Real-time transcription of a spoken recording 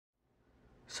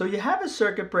So you have a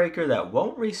circuit breaker that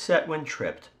won't reset when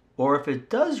tripped, or if it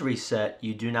does reset,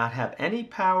 you do not have any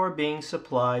power being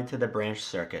supplied to the branch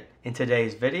circuit. In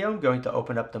today's video, I'm going to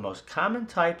open up the most common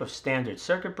type of standard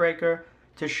circuit breaker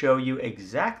to show you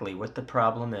exactly what the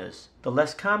problem is. The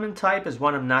less common type is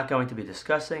one I'm not going to be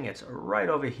discussing. It's right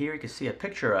over here. You can see a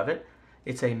picture of it.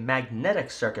 It's a magnetic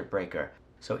circuit breaker.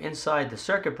 So inside the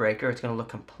circuit breaker, it's going to look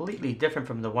completely different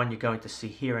from the one you're going to see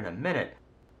here in a minute.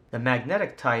 The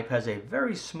magnetic type has a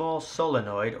very small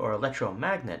solenoid or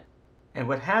electromagnet, and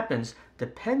what happens,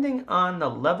 depending on the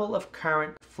level of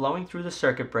current flowing through the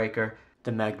circuit breaker,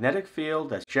 the magnetic field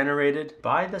that's generated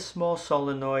by the small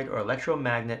solenoid or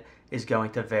electromagnet is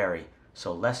going to vary.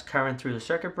 So less current through the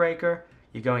circuit breaker,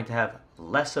 you're going to have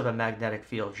less of a magnetic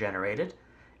field generated,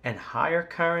 and higher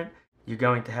current, you're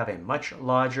going to have a much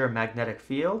larger magnetic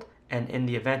field, and in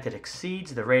the event it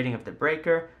exceeds the rating of the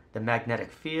breaker, the magnetic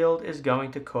field is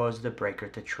going to cause the breaker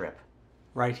to trip.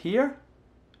 Right here,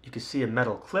 you can see a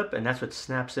metal clip, and that's what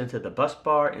snaps into the bus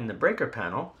bar in the breaker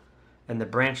panel, and the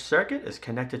branch circuit is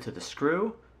connected to the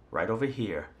screw right over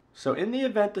here. So in the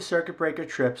event the circuit breaker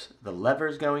trips, the lever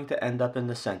is going to end up in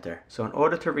the center. So in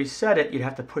order to reset it, you'd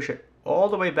have to push it all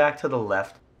the way back to the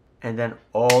left and then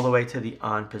all the way to the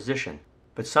on position.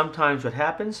 But sometimes what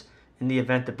happens, in the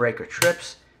event the breaker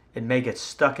trips, it may get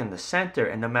stuck in the center,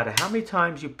 and no matter how many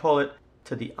times you pull it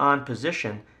to the on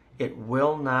position, it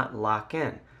will not lock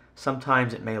in.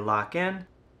 Sometimes it may lock in,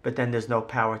 but then there's no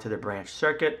power to the branch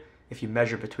circuit. If you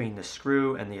measure between the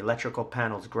screw and the electrical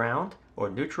panel's ground or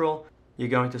neutral, you're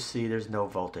going to see there's no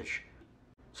voltage.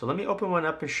 So let me open one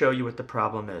up and show you what the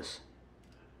problem is.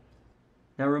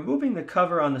 Now removing the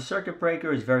cover on the circuit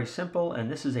breaker is very simple, and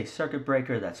this is a circuit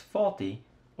breaker that's faulty.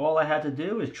 All I had to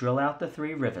do is drill out the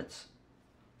 3 rivets.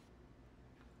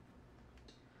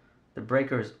 The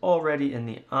breaker is already in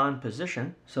the on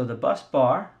position, so the bus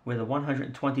bar where the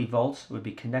 120 volts would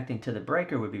be connecting to the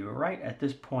breaker would be right at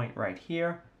this point right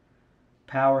here.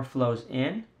 Power flows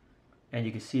in, and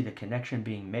you can see the connection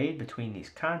being made between these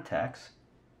contacts.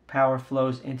 Power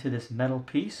flows into this metal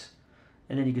piece,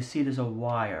 and then you can see there's a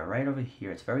wire right over here.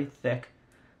 It's very thick.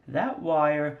 That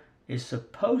wire is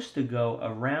supposed to go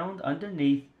around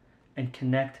underneath and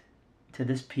connect to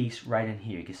this piece right in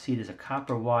here. You can see there's a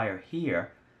copper wire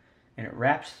here, and it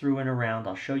wraps through and around.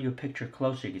 I'll show you a picture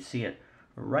closer. You can see it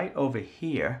right over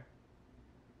here.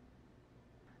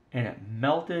 And it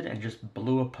melted and just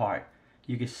blew apart.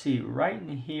 You can see right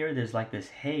in here there's like this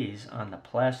haze on the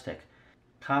plastic.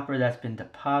 Copper that's been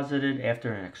deposited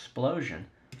after an explosion.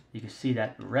 You can see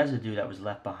that residue that was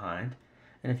left behind.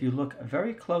 And if you look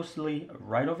very closely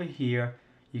right over here,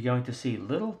 you're going to see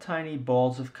little tiny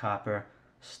balls of copper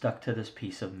stuck to this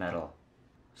piece of metal.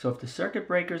 So if the circuit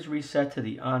breaker is reset to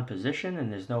the on position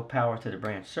and there's no power to the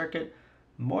branch circuit,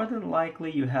 more than likely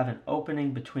you have an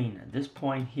opening between this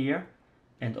point here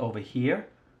and over here,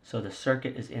 so the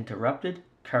circuit is interrupted,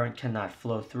 current cannot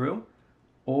flow through,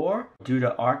 or due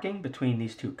to arcing between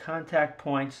these 2 contact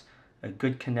points, a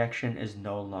good connection is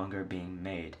no longer being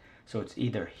made. So it's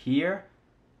either here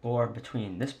or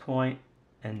between this point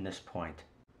and this point.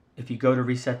 If you go to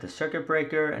reset the circuit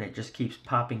breaker and it just keeps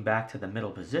popping back to the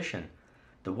middle position,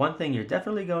 the one thing you're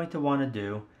definitely going to want to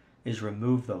do is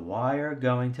remove the wire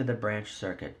going to the branch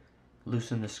circuit.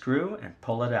 Loosen the screw and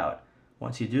pull it out.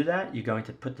 Once you do that, you're going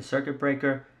to put the circuit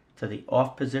breaker to the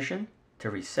off position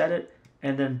to reset it,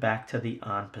 and then back to the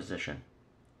on position.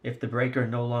 If the breaker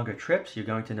no longer trips, you're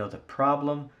going to know the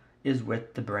problem is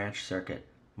with the branch circuit,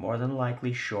 more than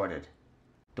likely shorted.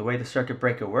 The way the circuit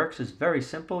breaker works is very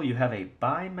simple. You have a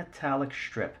bimetallic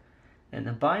strip, and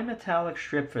the bimetallic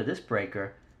strip for this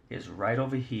breaker is right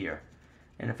over here.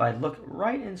 And if I look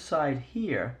right inside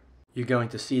here, you're going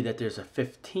to see that there's a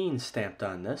 15 stamped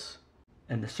on this.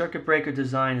 And the circuit breaker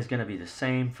design is going to be the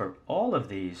same for all of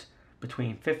these,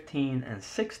 between 15 and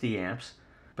 60 amps,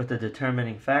 but the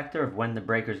determining factor of when the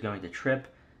breaker is going to trip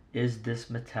is this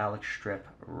metallic strip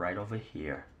right over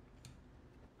here.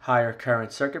 Higher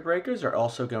current circuit breakers are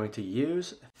also going to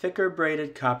use thicker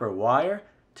braided copper wire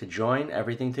to join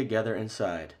everything together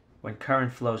inside. When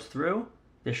current flows through,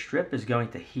 this strip is going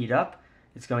to heat up.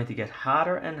 It's going to get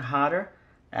hotter and hotter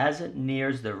as it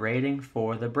nears the rating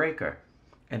for the breaker.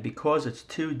 And because it's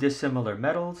 2 dissimilar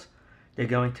metals, they're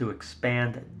going to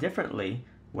expand differently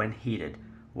when heated.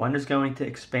 One is going to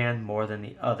expand more than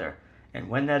the other. And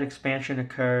when that expansion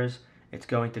occurs, it's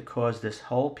going to cause this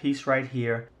whole piece right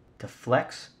here to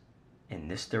flex in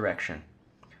this direction.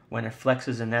 When it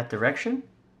flexes in that direction,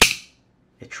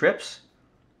 it trips,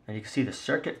 and you can see the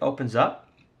circuit opens up,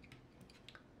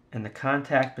 and the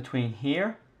contact between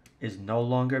here is no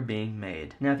longer being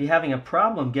made. Now if you're having a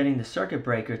problem getting the circuit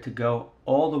breaker to go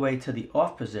all the way to the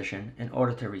off position in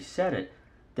order to reset it,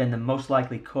 then the most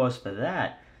likely cause for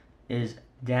that is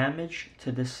damage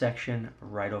to this section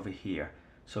right over here.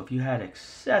 So if you had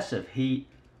excessive heat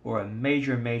or a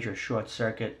major short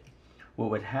circuit, what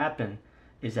would happen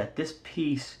is that this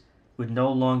piece would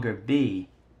no longer be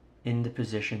in the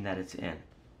position that it's in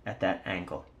at that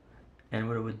angle. And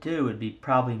what it would do would be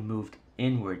probably moved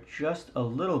inward just a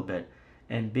little bit,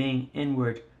 and being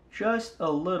inward just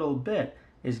a little bit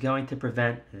is going to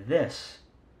prevent this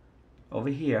over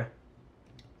here,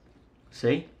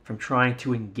 see, from trying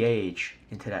to engage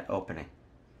into that opening.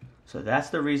 So that's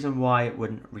the reason why it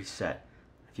wouldn't reset.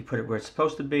 If you put it where it's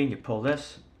supposed to be and you pull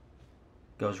this,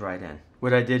 it goes right in.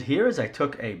 What I did here is I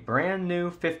took a brand new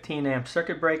 15 amp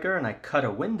circuit breaker and I cut a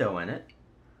window in it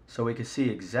so we could see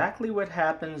exactly what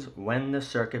happens when the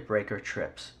circuit breaker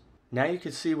trips. Now you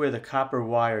can see where the copper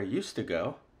wire used to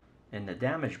go in the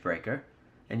damage breaker,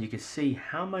 and you can see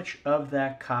how much of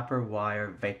that copper wire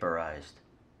vaporized.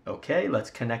 Okay, let's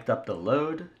connect up the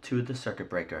load to the circuit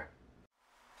breaker.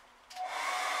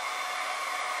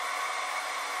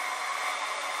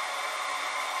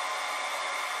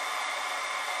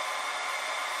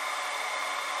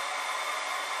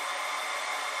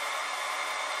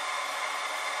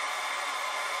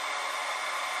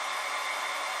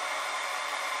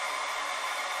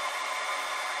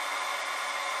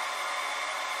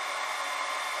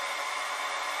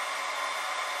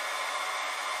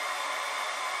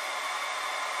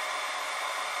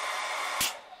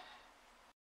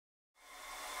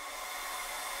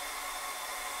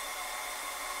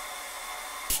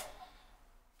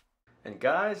 And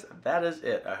guys, that is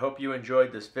it. I hope you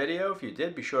enjoyed this video. If you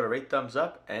did, be sure to rate, thumbs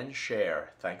up, and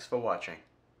share. Thanks for watching.